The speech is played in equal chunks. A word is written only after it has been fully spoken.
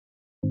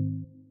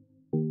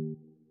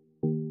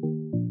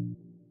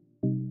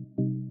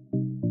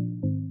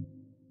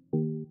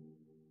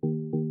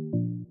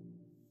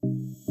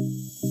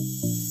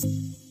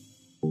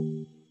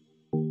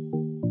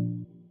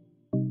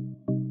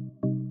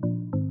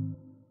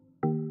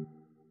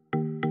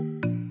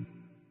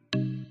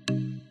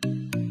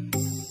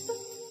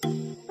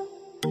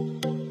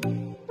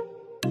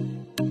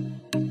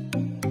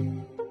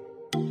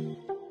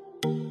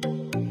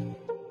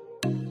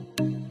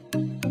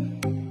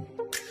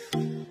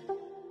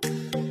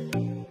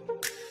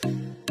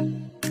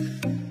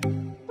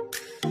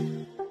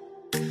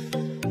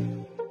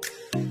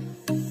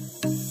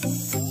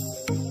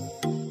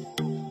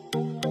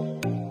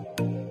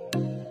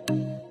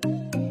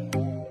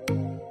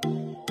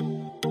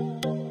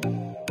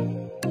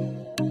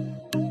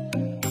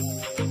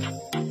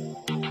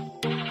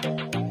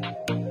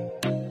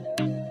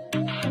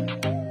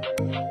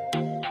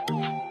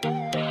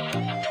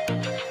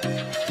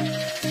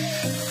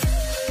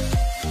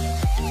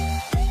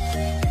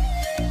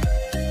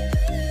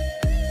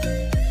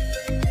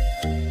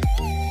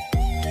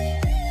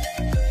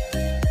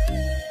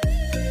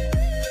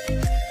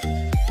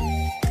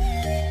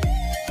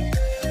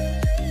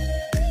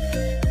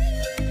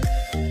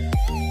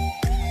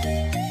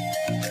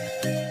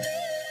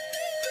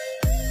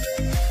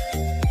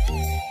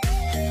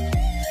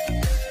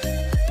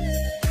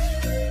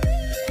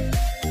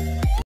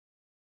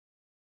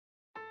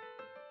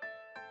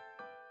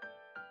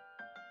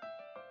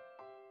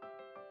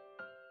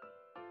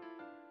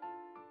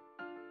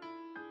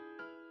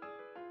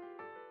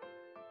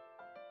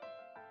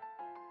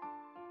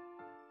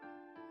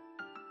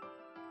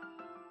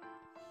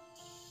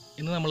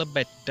ഇന്ന് നമ്മൾ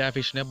ബെറ്റ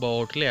ഫിഷിനെ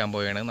ബോട്ടിൽ ചെയ്യാൻ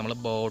പോവുകയാണ്. നമ്മൾ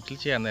ബോട്ടിൽ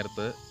ചെയ്യാൻ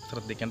നേരത്ത്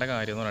ശ്രദ്ധിക്കേണ്ട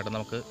കാര്യം എന്ന്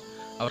പറഞ്ഞിട്ട്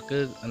അവർക്ക്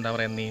എന്താ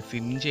പറയുക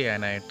സ്വിം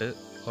ചെയ്യാനായിട്ട്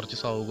കുറച്ച്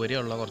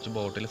സൗകര്യമുള്ള കുറച്ച്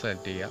ബോട്ടിൽ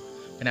സെലക്ട് ചെയ്യുക.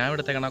 അപ്പോൾ ഞാൻ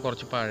എടുത്തേക്കണ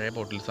കുറച്ച് പഴയ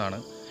ബോട്ടിൽസാണ്.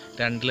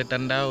 2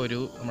 ലിറ്ററിൻ്റെ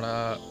നമ്മുടെ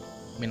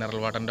മിനറൽ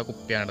വാട്ടറിൻ്റെ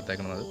കുപ്പിയാണ്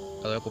എടുത്തേക്കുന്നത്.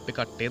 അത് കുപ്പി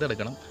കട്ട്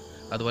ചെയ്തെടുക്കണം.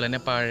 അതുപോലെ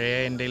തന്നെ പഴയ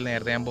എൻ്റെ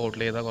നേരത്തെ ഞാൻ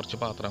ബോട്ടിൽ ചെയ്ത കുറച്ച്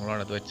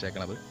പാത്രങ്ങളാണ് എടുത്ത്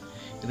വെച്ചേക്കണത്.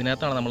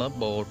 ഇതിനകത്താണ് നമ്മൾ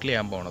ബോട്ടിൽ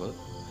ചെയ്യാൻ പോണത്.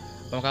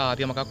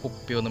 ആദ്യം ആ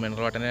കുപ്പി ഒന്ന്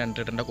മിനറൽ വാട്ടറിൻ്റെ 2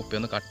 ലിറ്ററിൻ്റെ കുപ്പി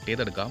ഒന്ന് കട്ട്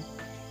ചെയ്തെടുക്കാം.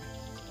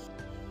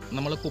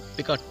 നമ്മൾ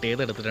കുപ്പി കട്ട്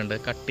ചെയ്തെടുത്തിട്ടുണ്ട്.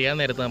 കട്ട് ചെയ്യാൻ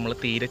നേരത്ത് നമ്മൾ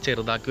തീരെ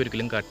ചെറുതാക്കി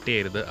ഒരിക്കലും കട്ട്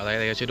ചെയ്യരുത്.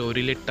 അതായത് ഏകദേശം ഒരു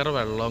 1 ലിറ്റർ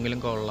വെള്ളമെങ്കിലും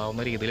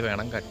കൊള്ളാവുന്ന രീതിയിൽ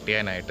വേണം കട്ട്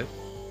ചെയ്യാനായിട്ട്.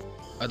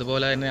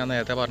 അതുപോലെ തന്നെ ഞാൻ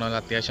നേരത്തെ പറഞ്ഞ പോലെ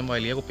അത്യാവശ്യം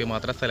വലിയ കുപ്പി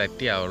മാത്രമേ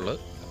സെലക്ട് ചെയ്യാവുള്ളൂ.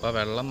 അപ്പോൾ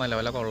വെള്ളം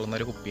നല്ലപോലെ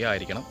കൊള്ളുന്ന ഒരു കുപ്പി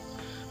ആയിരിക്കണം.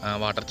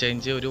 വാട്ടർ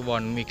ചേഞ്ച് ഒരു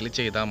 1 വീക്കിൽ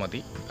ചെയ്താൽ മതി.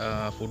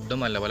 ഫുഡ്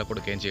നല്ലപോലെ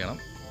കൊടുക്കുകയും ചെയ്യണം.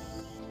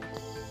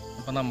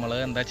 അപ്പോൾ നമ്മൾ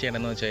എന്താ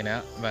ചെയ്യണമെന്ന് വെച്ച് കഴിഞ്ഞാൽ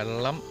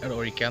വെള്ളം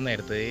ഒഴിക്കാൻ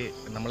നേരത്ത്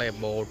നമ്മൾ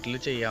ബോട്ടിൽ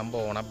ചെയ്യാൻ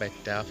പോണ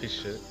ബെറ്റ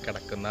ഫിഷ്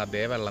കിടക്കുന്ന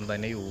അതേ വെള്ളം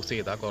തന്നെ യൂസ്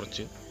ചെയ്താൽ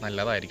കുറച്ച്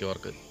നല്ലതായിരിക്കും.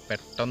 അവർക്ക്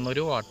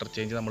പെട്ടെന്നൊരു വാട്ടർ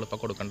ചേഞ്ച് നമ്മളിപ്പോൾ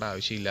കൊടുക്കേണ്ട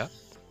ആവശ്യമില്ല.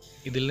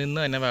 ഇതിൽ നിന്ന്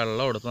തന്നെ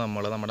വെള്ളം എടുത്ത്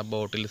നമ്മൾ നമ്മുടെ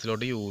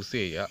ബോട്ടിൽസിലോട്ട് യൂസ്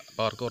ചെയ്യുക.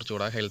 അപ്പോൾ അവർക്ക്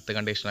കുറച്ചുകൂടെ ഹെൽത്ത്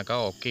കണ്ടീഷനൊക്കെ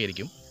ഓക്കെ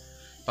ആയിരിക്കും.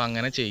 അപ്പോൾ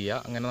അങ്ങനെ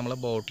ചെയ്യുക. അങ്ങനെ നമ്മൾ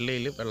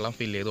ബോട്ടിലിൽ വെള്ളം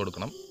ഫില്ല് ചെയ്ത്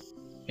കൊടുക്കണം.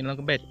 ഇനി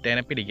നമുക്ക്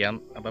ബെറ്റേനെ പിടിക്കാം.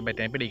 അപ്പോൾ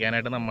ബെറ്റേനെ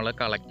പിടിക്കാനായിട്ട് നമ്മൾ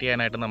കളക്ട്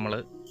ചെയ്യാനായിട്ട് നമ്മൾ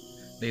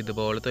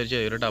ഇതുപോലത്തെ ഒരു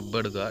ചെറിയൊരു ഡബ്ബ്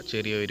എടുക്കുക.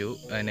 ചെറിയൊരു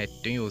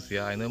നെറ്റും യൂസ്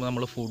ചെയ്യുക. അതിന്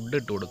നമ്മൾ ഫുഡ്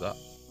ഇട്ട് കൊടുക്കുക.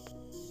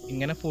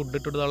 ഇങ്ങനെ ഫുഡ്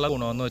ഇട്ട് കൊടുത്തുള്ള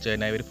ഗുണമെന്ന് വെച്ച്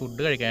കഴിഞ്ഞാൽ ഇവർ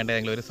ഫുഡ് കഴിക്കാനായിട്ട്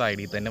ഏതെങ്കിലും ഒരു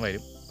സൈഡിൽ തന്നെ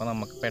വരും. അപ്പോൾ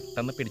നമുക്ക്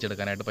പെട്ടെന്ന്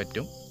പിടിച്ചെടുക്കാനായിട്ട്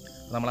പറ്റും.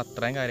 നമ്മൾ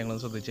അത്രയും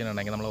കാര്യങ്ങളൊന്നും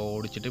ശ്രദ്ധിച്ചിട്ടുണ്ടെങ്കിൽ നമ്മൾ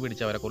ഓടിച്ചിട്ട്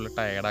പിടിച്ച് അവരെ കൂടുതൽ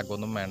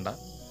ടയർഡാക്കൊന്നും വേണ്ട.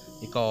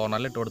 ഈ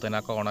കോർണറിൽ ഇട്ട് കൊടുത്ത്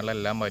തന്നെ ആ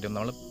കോർണറിലെല്ലാം വരും.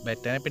 നമ്മൾ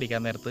ബെറ്റനെ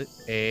പിടിക്കാൻ നേരത്ത്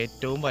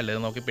ഏറ്റവും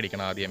വലുത് നോക്കി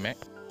പിടിക്കണം ആദ്യമേ.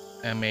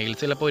 മെയിൽസ്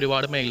ചിലപ്പോൾ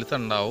ഒരുപാട് മെയിൽസ്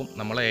ഉണ്ടാവും.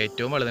 നമ്മൾ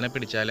ഏറ്റവും വലുതിനെ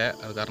പിടിച്ചാൽ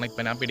കാരണം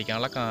ഇപ്പം ഞാൻ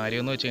പിടിക്കാനുള്ള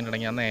കാര്യം എന്ന് വെച്ച്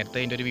കഴിഞ്ഞിട്ടുണ്ടെങ്കിൽ ഞാൻ നേരത്തെ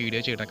ഇതിൻ്റെ ഒരു വീഡിയോ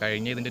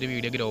ചെയ്തിട്ടുണ്ട്. ഇതിൻ്റെ ഒരു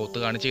വീഡിയോ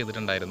ഗ്രോത്ത് കാണിച്ച്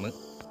ചെയ്തിട്ടുണ്ടായിരുന്നു.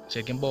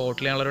 ശരിക്കും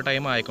ബോട്ടിൽ ചെയ്യാനുള്ളൊരു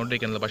ടൈം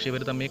ആയിക്കൊണ്ടിരിക്കുന്നത്. പക്ഷേ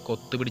ഇവർ തമ്മിൽ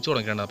കൊത്ത് പിടിച്ച്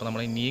തുടങ്ങിയിട്ടുണ്ട്. അപ്പോൾ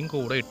നമ്മൾ ഇനിയും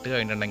കൂടെ ഇട്ട്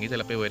കഴിഞ്ഞിട്ടുണ്ടെങ്കിൽ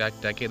ചിലപ്പോൾ ഇവർ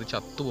അറ്റാക്ക് ചെയ്ത്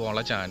ചത്തു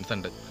പോകാനുള്ള ചാൻസ്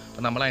ഉണ്ട്.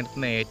 അപ്പോൾ നമ്മൾ അതിനകത്ത്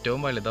നിന്ന്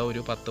ഏറ്റവും വലുതാണ്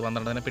ഒരു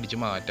 10-12 പിടിച്ച്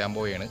മാറ്റാൻ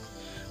പോവുകയാണ്.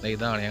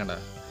 ഇതാണ് ഞാൻ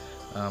കണ്ടത്.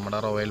 നമ്മുടെ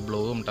റോയൽ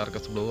ബ്ലൂവും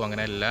ടർക്കസ് ബ്ലൂവും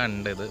അങ്ങനെ എല്ലാം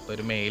ഉണ്ട്. ഇത്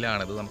ഒരു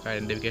മെയിലാണിത്. നമുക്ക്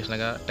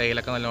ഐഡൻറ്റിഫിക്കേഷനൊക്കെ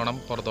ടൈലൊക്കെ നല്ലോണം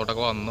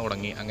പുറത്തോട്ടൊക്കെ വന്നു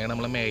തുടങ്ങി. അങ്ങനെ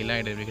നമ്മൾ മെയിൽ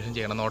ഐഡൻറ്റിഫിക്കേഷൻ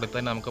ചെയ്യണം. എന്നോടെ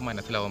തന്നെ നമുക്ക്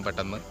മനസ്സിലാവും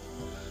പെട്ടെന്ന്.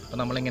 അപ്പോൾ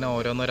നമ്മളിങ്ങനെ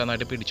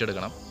ഓരോന്നോരോന്നായിട്ട്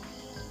പിടിച്ചെടുക്കണം.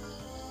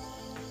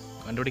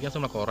 കണ്ടുപിടിക്കാൻ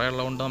സമയം കുറേ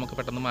ഉള്ളതുകൊണ്ട് നമുക്ക്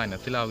പെട്ടെന്ന്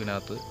മനസ്സിലാവും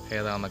ഇതിനകത്ത്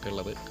ഏതാണെന്നൊക്കെ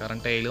ഉള്ളത്.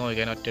 കാരണം ടൈൽ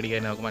നോക്കിയാൽ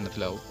ഒറ്റയടിക്കാൻ നമുക്ക്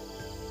മനസ്സിലാവും.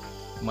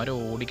 അമ്മമാർ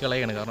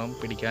ഓടിക്കളയാണ്. കാരണം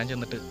പിടിക്കാൻ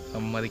ചെന്നിട്ട്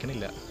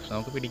സമ്മതിക്കണില്ല. പക്ഷെ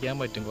നമുക്ക് പിടിക്കാൻ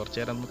പറ്റും. കുറച്ച്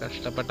നേരം നമുക്ക്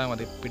കഷ്ടപ്പെട്ടാൽ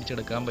മതി,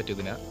 പിടിച്ചെടുക്കാൻ പറ്റും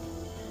ഇതിനെ.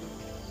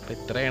 അപ്പോൾ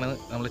ഇത്രയാണ്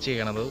നമ്മൾ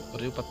ചെയ്യണത്.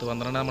 ഒരു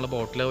 10-12 നമ്മൾ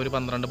ബോട്ടിൽ ഒരു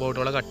 12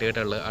 ബോട്ടുകളെ കട്ട്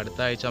ചെയ്തിട്ടുള്ളൂ. അടുത്ത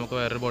ആഴ്ച നമുക്ക്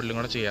വേറൊരു ബോട്ടിലും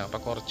കൂടെ ചെയ്യാം.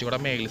 അപ്പോൾ കുറച്ചുകൂടെ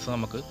മെയിൽസ്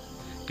നമുക്ക്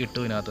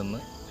കിട്ടും ഇതിനകത്ത് നിന്ന്.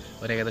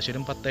 ഒരു ഏകദേശം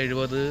ഒരു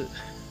 10-70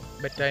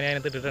 ബെറ്റാനെ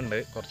അതിനകത്ത് ഇട്ടിട്ടുണ്ട്.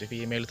 കുറച്ച്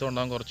ഫീമെയിൽസും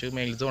ഉണ്ടാവും, കുറച്ച്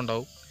മെയിൽസും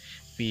ഉണ്ടാവും.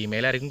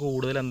 ഫീമെയിലായിരിക്കും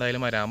കൂടുതൽ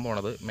എന്തായാലും വരാൻ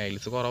പോണത്.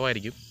 മെയിൽസ്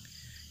കുറവായിരിക്കും.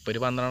 ഇപ്പോൾ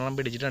ഒരു 12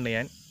 പിടിച്ചിട്ടുണ്ട്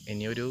ഞാൻ.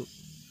 ഇനിയൊരു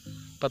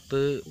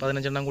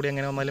 10-15 കൂടി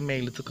അങ്ങനെ വന്നാലും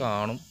മെയിൽസ്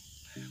കാണും.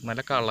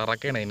 നല്ല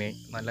കളറൊക്കെയാണ് ഇതിന്.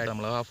 നല്ല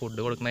നമ്മൾ ആ ഫുഡ്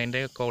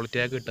കൊടുക്കുന്നതിൻ്റെ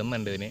ക്വാളിറ്റിയൊക്കെ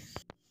കിട്ടുന്നുണ്ട് ഇതിന്.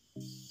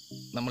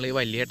 നമ്മൾ ഈ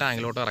വലിയ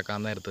ടാങ്കിലോട്ട് ഇറക്കാൻ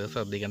നേരത്ത്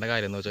ശ്രദ്ധിക്കേണ്ട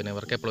കാര്യം എന്ന് വെച്ചാൽ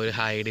ഇവർക്ക് എപ്പോഴും ഒരു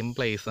ഹൈഡിങ്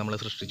പ്ലേസ് നമ്മൾ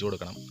സൃഷ്ടിച്ചു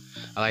കൊടുക്കണം.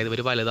 അതായത്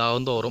ഇവർ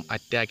വലുതാവും തോറും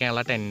അറ്റാക്ക്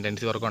ചെയ്യാനുള്ള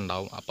ടെൻഡൻസി ഇവർക്ക്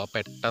ഉണ്ടാവും. അപ്പോൾ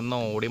പെട്ടെന്ന്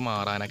ഓടി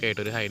മാറാനൊക്കെ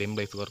ആയിട്ട് ഒരു ഹൈഡിങ്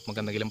പ്ലേസ് ഇവർക്ക്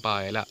നമുക്ക് എന്തെങ്കിലും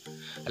പായല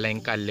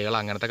അല്ലെങ്കിൽ കല്ലുകൾ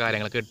അങ്ങനത്തെ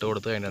കാര്യങ്ങളൊക്കെ ഇട്ട്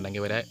കൊടുത്ത്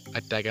കഴിഞ്ഞിട്ടുണ്ടെങ്കിൽ ഇവരെ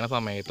അറ്റാക്ക് ചെയ്യുന്ന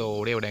സമയത്ത്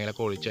ഓടി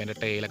എവിടെയെങ്കിലും ഒഴിച്ച് അതിൻ്റെ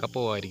ടൈലൊക്കെ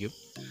പോകുമായിരിക്കും.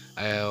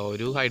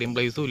 ഒരു ഹൈഡിങ്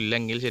പ്ലേസും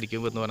ഇല്ലെങ്കിൽ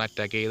ശരിക്കും എന്ന് പറഞ്ഞാൽ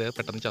അറ്റാക്ക് ചെയ്ത്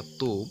പെട്ടെന്ന്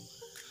ചത്തുപോകും.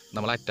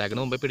 നമ്മൾ അറ്റാക്കിന്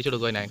മുമ്പേ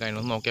പിടിച്ചെടുക്കുക. ഞാൻ കഴിഞ്ഞ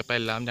നോക്കിയപ്പോൾ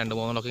എല്ലാം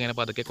 2-3 ഇങ്ങനെ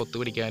പതുക്കെ കൊത്തു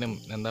പിടിക്കാനും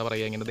എന്താ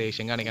പറയുക ഇങ്ങനെ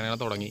ദേഷ്യം കാണിക്കാനങ്ങനെ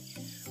തുടങ്ങി.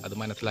 അത്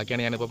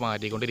മനസ്സിലാക്കിയാണ് ഞാനിപ്പോൾ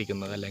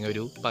മാറ്റിക്കൊണ്ടിരിക്കുന്നത്. അല്ലെങ്കിൽ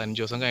ഒരു 15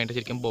 ദിവസം കഴിഞ്ഞിട്ട്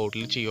ശരിക്കും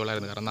ബോട്ടിൽ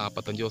ചെയ്യുള്ളായിരുന്നു. കാരണം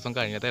 45 ദിവസം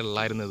കഴിഞ്ഞിട്ട്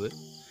ഉള്ളായിരുന്നത്.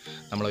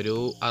 നമ്മളൊരു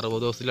 60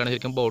 ദിവസത്തിലാണ്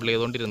ശരിക്കും ബോട്ടിൽ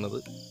ചെയ്തുകൊണ്ടിരുന്നത്.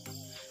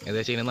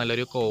 ഏകദേശം ഇതിന്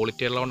നല്ലൊരു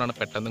ക്വാളിറ്റി ഉള്ളതുകൊണ്ടാണ്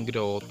പെട്ടെന്ന്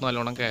ഗ്രോത്ത്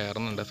നല്ലോണം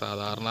കയറുന്നുണ്ട്.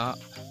 സാധാരണ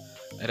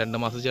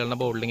 2 മാസം ചെയ്യുന്ന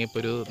ബോട്ടിലിങ്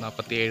ഇപ്പോൾ ഒരു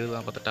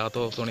 47-48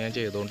 ദിവസമാണ് ഞാൻ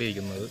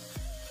ചെയ്തുകൊണ്ടിരിക്കുന്നത്.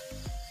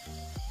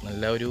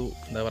 നല്ല ഒരു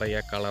എന്താ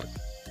പറയുക കളർ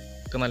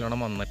നല്ലോണം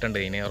വന്നിട്ടുണ്ട്.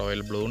 ഇതിന്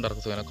റോയൽ ബ്ലൂവും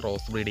ടർക്കസും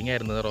ക്രോസ് ബ്രീഡിങ്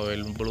ആയിരുന്നു.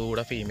 Royal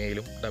ബ്ലൂയുടെ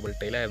ഫീമെയിലും double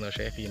ടൈലായിരുന്നു.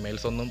 പക്ഷേ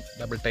ഫീമെയിൽസ് ഒന്നും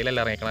ഡബിൾ ടൈലല്ല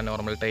ഇറങ്ങിയേക്കണം,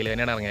 നോർമൽ ടൈൽ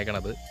തന്നെയാണ്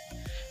ഇറങ്ങിയേക്കണത്.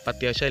 അപ്പം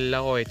അത്യാവശ്യം എല്ലാ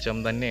OHM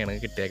തന്നെയാണ്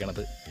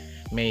കിട്ടിയേക്കണത്.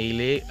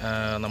 മെയില്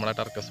നമ്മുടെ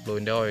ടർക്കസ്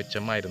ബ്ലൂവിൻ്റെ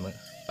OHM ആയിരുന്നു.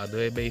 അത്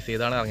ബേസ്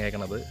ചെയ്താണ്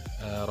ഇറങ്ങിയേക്കണത്.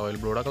 റോയൽ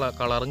ബ്ലൂയുടെ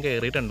കളറും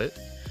കയറിയിട്ടുണ്ട്.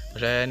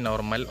 പക്ഷേ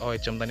നോർമൽ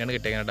OHM തന്നെയാണ്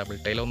കിട്ടിയേക്കുന്നത്. ഡബിൾ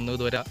ടൈൽ ഒന്നും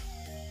ഇതുവരെ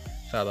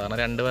സാധാരണ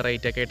 2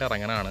 വെറൈറ്റി ഒക്കെ ആയിട്ട്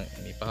ഇറങ്ങണതാണ്.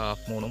 ഇനിയിപ്പോൾ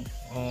ഹാഫ് മൂണും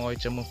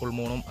OHM ഫുൾ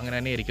മൂണും അങ്ങനെ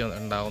തന്നെ ആയിരിക്കും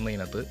ഉണ്ടാവുന്നത്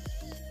ഇതിനകത്ത്.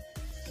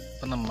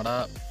 ഇപ്പം നമ്മുടെ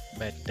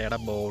ബെറ്റയുടെ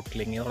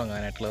ബോട്ടിലിങ്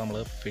തുടങ്ങാനായിട്ടുള്ള നമ്മൾ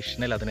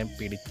ഫിഷിനെല്ലാം അതിനെ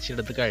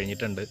പിടിച്ചെടുത്ത്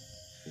കഴിഞ്ഞിട്ടുണ്ട്.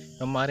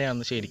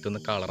 ഇവന്മാരെയാണ് ശരിക്കും ഒന്ന്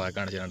കളറാക്കി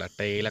കാണിച്ചിട്ടുണ്ട്.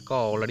 ടൈലൊക്കെ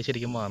ഓൾറെഡി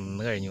ശരിക്കും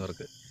വന്ന് കഴിഞ്ഞു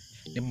ഇവർക്ക്.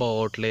 ഇനി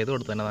ബോട്ടിൽ ചെയ്ത്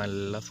കൊടുത്ത് തന്നെ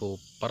നല്ല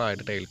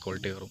സൂപ്പറായിട്ട് ടൈൽ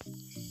ക്വാളിറ്റി കയറും.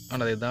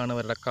 ആണത് ഇതാണ്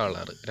ഇവരുടെ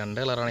കളർ.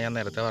 2 കളറാണ് ഞാൻ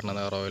നേരത്തെ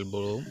പറഞ്ഞത്. റോയൽ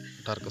ബ്ലൂവും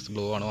ടർക്കസ്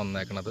ബ്ലൂവും ആണ്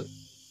വന്നേക്കണത്.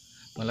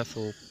 നല്ല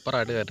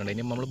സൂപ്പറായിട്ട് കയറ്റുന്നുണ്ട്.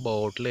 ഇനി നമ്മൾ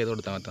ബോട്ടിൽ ചെയ്ത്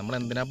കൊടുത്താൽ മതി. നമ്മൾ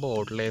എന്തിനാ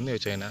ബോട്ടിൽ ചെയ്യുന്നത്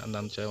ചോദിച്ചു കഴിഞ്ഞാൽ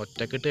എന്താണെന്ന് വെച്ചാൽ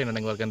ഒറ്റക്ക് ഇട്ട്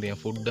കഴിഞ്ഞിട്ടുണ്ടെങ്കിൽ അവർക്ക് എന്ത്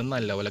ചെയ്യും ഫുഡും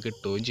നല്ലപോലെ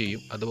കിട്ടുകയും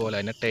ചെയ്യും. അതുപോലെ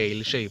തന്നെ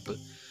ടൈൽ ഷേപ്പ്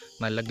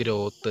നല്ല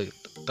ഗ്രോത്ത്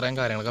ഇത്രയും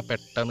കാര്യങ്ങളൊക്കെ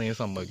പെട്ടെന്ന്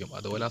സംഭവിക്കും.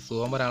 അതുപോലെ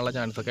അസുഖം വരാനുള്ള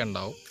ചാൻസൊക്കെ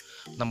ഉണ്ടാവും.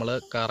 നമ്മൾ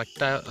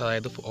കറക്റ്റ്,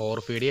 അതായത് ഓവർ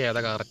ഫീഡ്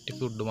ചെയ്യാതെ കറക്റ്റ്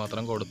ഫുഡ്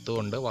മാത്രം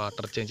കൊടുത്തുകൊണ്ട്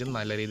വാട്ടർ ചേഞ്ച്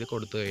നല്ല രീതിയിൽ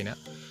കൊടുത്തു കഴിഞ്ഞാൽ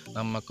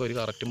നമുക്കൊരു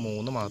കറക്റ്റ്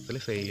 3 മാസത്തിൽ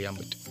സെയിൽ ചെയ്യാൻ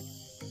പറ്റും.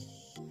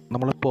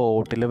 നമ്മൾ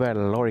ബോട്ടിൽ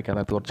വെള്ളം ഒഴിക്കാൻ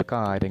നേരത്ത് കുറച്ച്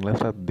കാര്യങ്ങൾ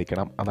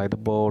ശ്രദ്ധിക്കണം. അതായത്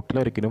ബോട്ടിൽ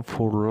ഒരിക്കലും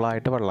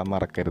ഫുള്ളായിട്ട് വെള്ളം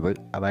നിറക്കരുത്.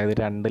 അതായത്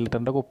 2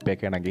 ലിറ്ററിൻ്റെ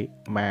കുപ്പിയൊക്കെ ആണെങ്കിൽ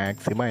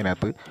മാക്സിമം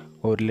അതിനകത്ത്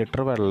 1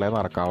 ലിറ്റർ വെള്ളമേ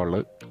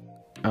നിറക്കാവുള്ളൂ.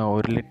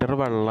 1 ലിറ്റർ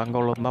വെള്ളം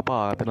കൊള്ളുന്ന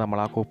പാകത്തിൽ നമ്മൾ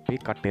ആ കുപ്പി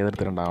കട്ട്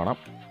ചെയ്തെടുത്തിട്ടുണ്ടാവണം.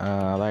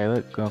 അതായത്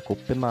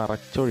കുപ്പി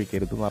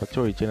നിറച്ചൊഴിക്കരുത്.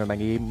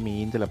 നിറച്ചൊഴിച്ചിട്ടുണ്ടെങ്കിൽ ഈ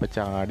മീൻ ചിലപ്പോൾ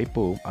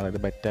ചാടിപ്പോവും. അതായത്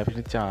ബെറ്റ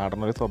ഫിഷിന്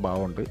ചാടുന്നൊരു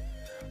സ്വഭാവമുണ്ട്.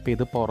 അപ്പോൾ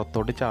ഇത്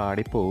പുറത്തോട്ട്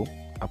ചാടിപ്പോവും.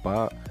 അപ്പോൾ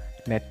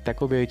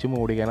നെറ്റൊക്കെ ഉപയോഗിച്ച്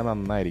മൂടിക്കാൻ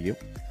നന്നായിരിക്കും.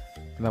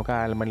 നമുക്ക്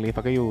ആൽമണ്ട്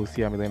ലീഫൊക്കെ യൂസ്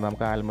ചെയ്യാം. ഇത്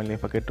നമുക്ക് ആൽമണ്ട്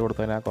ലീഫൊക്കെ ഇട്ട്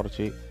കൊടുത്തു കഴിഞ്ഞാൽ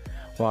കുറച്ച്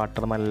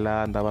വാട്ടർ നല്ല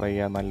എന്താ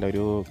പറയുക,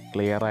 നല്ലൊരു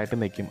ക്ലിയർ ആയിട്ട്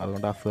നിൽക്കും.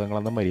 അതുകൊണ്ട്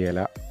അസുഖങ്ങളൊന്നും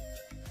വരികയില്ല.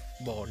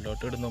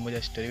 ബോളിലോട്ട് ഇടുമ്പോൾ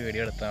ജസ്റ്റ് ഒരു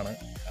വീഡിയോ എടുത്താണ്.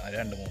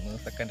 2-3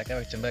 സെക്കൻഡൊക്കെ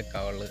വെച്ചിട്ട്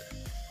വെക്കാവുള്ളൂ.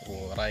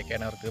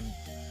 ഓവറായിക്കാൻ അവർക്ക്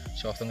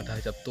ശ്വാസം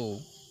കിട്ടാതെ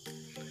ചത്തുപോവും.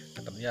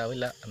 പെട്ടെന്ന്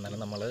ചാവില്ല. എന്നാലും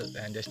നമ്മൾ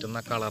ജസ്റ്റ് ഒന്ന്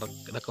ആ കളർ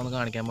ഇതൊക്കെ ഒന്ന്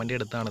കാണിക്കാൻ വേണ്ടി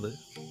എടുത്താണിത്.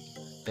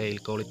 ടെയിൽ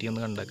ക്വാളിറ്റി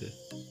ഒന്ന് കണ്ടേക്ക്.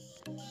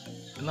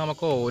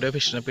 നമുക്ക് ഓരോ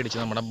ഫിഷിനെ പിടിച്ച്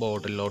നമ്മുടെ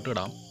ബോട്ടിലോട്ട്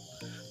ഇടാം.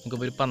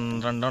 നമുക്കിപ്പോൾ ഒരു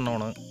 12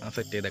 എണ്ണമാണ്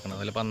സെറ്റ് ചെയ്തേക്കുന്നത്.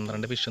 അതിൽ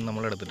 12 ഫിഷും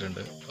നമ്മൾ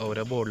എടുത്തിട്ടുണ്ട്.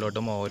 ഓരോ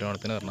ബോട്ടിലോട്ടും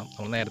ഓരോണത്തിന് ഇടണം.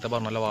 നമ്മൾ നേരത്തെ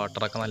പറഞ്ഞല്ലോ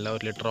വാട്ടറൊക്കെ നല്ല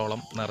 1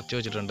 ലിറ്ററോളം നിറച്ച്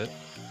വെച്ചിട്ടുണ്ട്.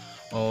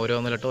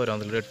 ഓരോന്നിലിട്ട്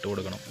ഇട്ട്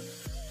കൊടുക്കണം.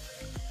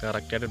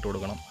 കറക്റ്റായിട്ട് ഇട്ട്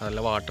കൊടുക്കണം. അതല്ല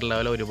വാട്ടർ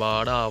ലെവൽ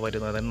ഒരുപാട്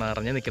ആവരുത്. അതായത്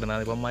നിറഞ്ഞ്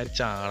നിൽക്കുന്നത് ഇപ്പം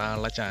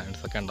ചാടാനുള്ള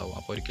ചാൻസ് ഒക്കെ ഉണ്ടാവും.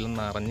 അപ്പോൾ ഒരിക്കലും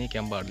നിറഞ്ഞ്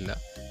നിൽക്കാൻ പാടില്ല.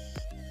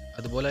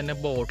 അതുപോലെ തന്നെ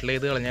ബോട്ടിൽ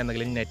ചെയ്ത് കളഞ്ഞാൽ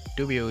എന്തെങ്കിലും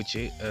നെറ്റ്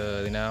ഉപയോഗിച്ച്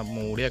ഇതിനെ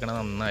മൂടി വെക്കണം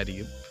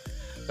നന്നായിരിക്കും.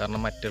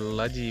 കാരണം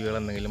മറ്റുള്ള ജീവികൾ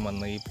എന്തെങ്കിലും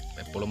വന്ന് ഈ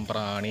എപ്പോഴും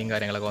പ്രാണിയും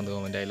കാര്യങ്ങളൊക്കെ വന്ന്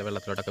പോകുമ്പോൾ അതിൽ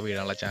വെള്ളത്തിലോട്ടൊക്കെ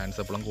വീഴാനുള്ള ചാൻസ്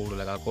എപ്പോഴും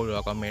കൂടുതലാണ്. അതൊക്കെ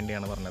ഒഴിവാക്കാൻ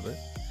വേണ്ടിയാണ് പറഞ്ഞത്.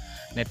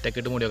 നെറ്റൊക്കെ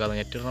ഇട്ട് മൂടി വെക്കാതെ.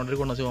 നെറ്റ് ഇടുന്നൊരു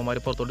ഗുണം ശിവന്മാർ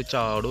പുറത്തോട്ട്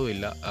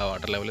ചാടുകയില്ല.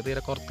 വാട്ടർ ലെവൽ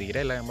തീരെ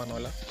ഞാൻ പറഞ്ഞ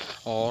പോലെ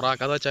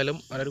ഓവറാക്കാതെ വെച്ചാലും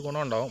അതിനൊരു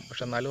ഗുണം ഉണ്ടാവും.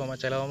 പക്ഷെ എന്നാലും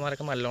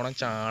ചിലവന്മാരൊക്കെ നല്ലോണം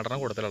ചാടണം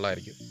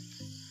കൊടുത്തിലുള്ളതായിരിക്കും.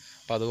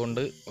 അപ്പോൾ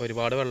അതുകൊണ്ട്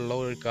ഒരുപാട് വെള്ളം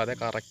ഒഴിക്കാതെ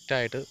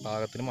കറക്റ്റായിട്ട്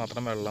പാകത്തിന്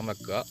മാത്രം വെള്ളം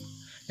വെക്കുക.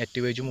 നെറ്റ്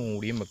ഉപയോഗിച്ച്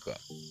മൂടിയും വെക്കുക.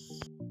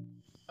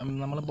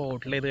 നമ്മൾ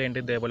ബോട്ടിൽ ചെയ്ത്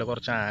കഴിഞ്ഞിട്ട് ഇതേപോലെ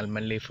കുറച്ച്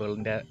ആൽമണ്ട്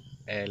ലീഫുകളിൻ്റെ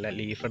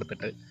ലീഫ്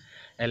എടുത്തിട്ട്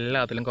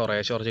എല്ലാത്തിലും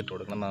കുറേശ്ശെ ഇട്ട്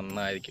കൊടുക്കണം.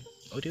 നന്നായിരിക്കും.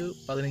 ഒരു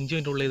 15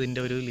 മിനിറ്റുള്ളിൽ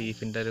ഇതിൻ്റെ ഒരു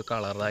ലീഫിൻ്റെ ഒരു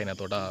കളർ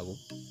അതിനകത്തോട്ട് ആകും.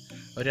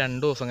 ഒരു 2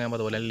 ദിവസം കഴിയുമ്പോൾ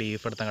അതുപോലെ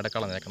ലീഫ് എടുത്ത് അങ്ങോട്ട്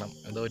കളഞ്ഞേക്കണം.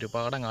 ഇത്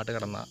ഒരുപാട് അങ്ങോട്ട്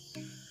കിടന്നാൽ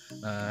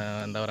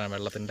എന്താ പറയുക,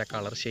 വെള്ളത്തിൻ്റെ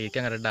കളർ ശരിക്കും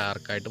അങ്ങനെ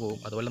ഡാർക്കായിട്ട് പോകും.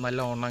 അതുപോലെ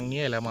നല്ല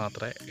ഉണങ്ങിയ ഇല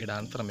മാത്രമേ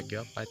ഇടാൻ ശ്രമിക്കുക.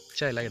 പച്ച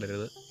ഇല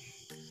ഇടരുത്.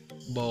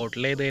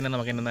 ബോട്ടിൽ ചെയ്ത് കഴിഞ്ഞാൽ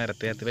നമുക്ക് ഇങ്ങനെ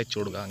നിരത്തി വെച്ച്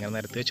കൊടുക്കുക. അങ്ങനെ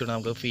നിരത്തി വെച്ച് കൊടുത്താൽ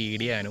നമുക്ക്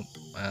ഫീഡ് ചെയ്യാനും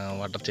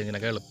വാട്ടർ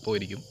ചേഞ്ചിനൊക്കെ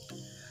എളുപ്പമായിരിക്കും.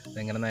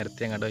 ഇതെങ്ങനെ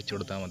നിരത്തി അങ്ങോട്ട് വെച്ച്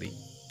കൊടുത്താൽ മതി.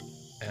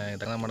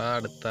 ഇതൊക്കെ നമ്മുടെ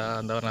അടുത്ത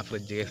എന്താ പറയുക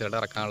ഫ്രിഡ്ജ് കേസുകൾ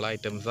ഇറക്കാനുള്ള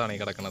ഐറ്റംസാണ് ഈ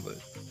കിടക്കുന്നത്.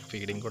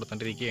 ഫീഡിങ്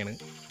കൊടുത്തോണ്ടിരിക്കുകയാണ്.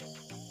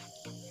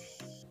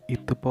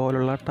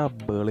 ഇതുപോലുള്ള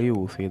ടബുകൾ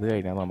യൂസ് ചെയ്ത്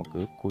കഴിഞ്ഞാൽ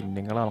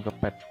കുഞ്ഞുങ്ങളെ നമുക്ക്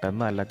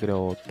പെട്ടെന്ന് നല്ല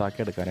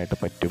ഗ്രോത്താക്കി എടുക്കാനായിട്ട്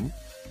പറ്റും.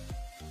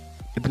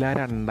 ഇതിൽ ആ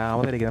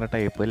രണ്ടാമതിരിക്കുന്ന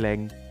ടൈപ്പ്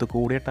ലെങ്ത്ത്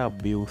കൂടിയ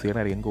ടബ് യൂസ്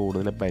ചെയ്യണമായിരിക്കും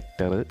കൂടുതൽ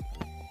ബെറ്റർ.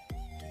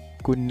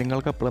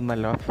 കുഞ്ഞുങ്ങൾക്ക് എപ്പോഴും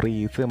നല്ല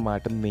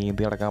ഫ്രീസുമായിട്ട്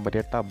നീന്തി കിടക്കാൻ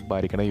പറ്റിയ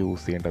ടബായിരിക്കണം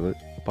യൂസ് ചെയ്യേണ്ടത്.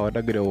 അപ്പോൾ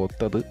അവരുടെ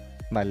ഗ്രോത്ത് അത്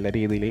നല്ല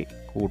രീതിയിൽ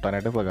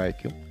കൂട്ടാനായിട്ട്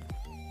സഹായിക്കും.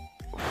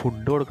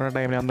 ഫുഡ് കൊടുക്കുന്ന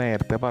ടൈമിൽ ഞാൻ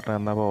നേരത്തെ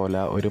പറഞ്ഞ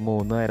പോലെ ഒരു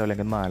 3 നേരം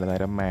അല്ലെങ്കിൽ 4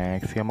 നേരം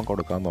മാക്സിമം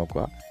കൊടുക്കാൻ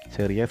നോക്കുക.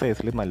 ചെറിയ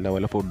സൈസിൽ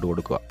നല്ലപോലെ ഫുഡ്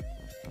കൊടുക്കുക.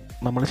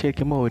 നമ്മൾ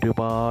ശരിക്കും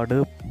ഒരുപാട്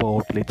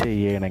ബോട്ടിൽ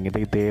ചെയ്യണമെങ്കിൽ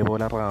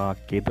ഇതേപോലെ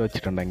റാക്ക് ചെയ്ത്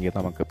വെച്ചിട്ടുണ്ടെങ്കിൽ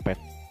നമുക്ക്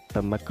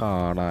പെട്ടെന്ന്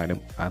കാണാനും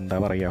എന്താ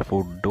പറയുക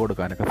ഫുഡ്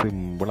കൊടുക്കാനൊക്കെ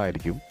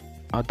സിമ്പിളായിരിക്കും.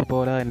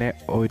 അതുപോലെ തന്നെ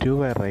ഒരു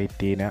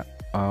വെറൈറ്റീനെ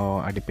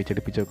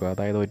അടുപ്പിച്ചടുപ്പിച്ച് വെക്കുക.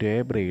 അതായത് ഒരേ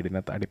ബ്രീഡിനെ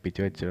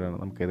അടുപ്പിച്ച് വെച്ചിട്ട്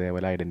നമുക്ക്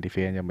ഇതേപോലെ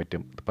ഐഡൻറ്റിഫൈ ചെയ്യാൻ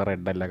പറ്റും. ഇപ്പോൾ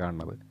റെഡല്ല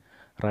കാണുന്നത്,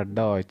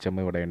 റെഡ് OHM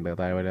ഇവിടെയുണ്ട്.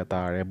 അതേപോലെ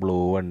താഴെ ബ്ലൂ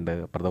ഉണ്ട്,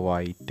 അപ്പുറത്ത്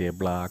വൈറ്റ്,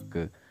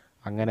 ബ്ലാക്ക്,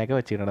 അങ്ങനെയൊക്കെ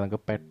വെച്ചിട്ടുണ്ടെങ്കിൽ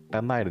നമുക്ക്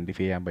പെട്ടെന്ന്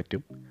ഐഡൻറ്റിഫൈ ചെയ്യാൻ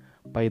പറ്റും.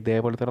 അപ്പോൾ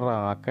ഇതേപോലത്തെ ഒരു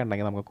റാക്ക്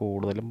ഉണ്ടെങ്കിൽ നമുക്ക്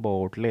കൂടുതലും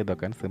ബോട്ടിൽ ചെയ്ത്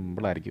വെക്കാൻ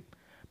സിമ്പിളായിരിക്കും.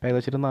 അപ്പോൾ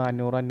ഏകദേശം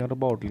 400-500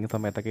 ബോട്ടിലിങ്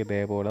സമയത്തൊക്കെ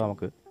ഇതേപോലെ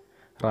നമുക്ക്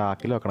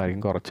റാക്കിൽ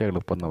വെക്കണമായിരിക്കും കുറച്ച്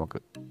എളുപ്പം നമുക്ക്.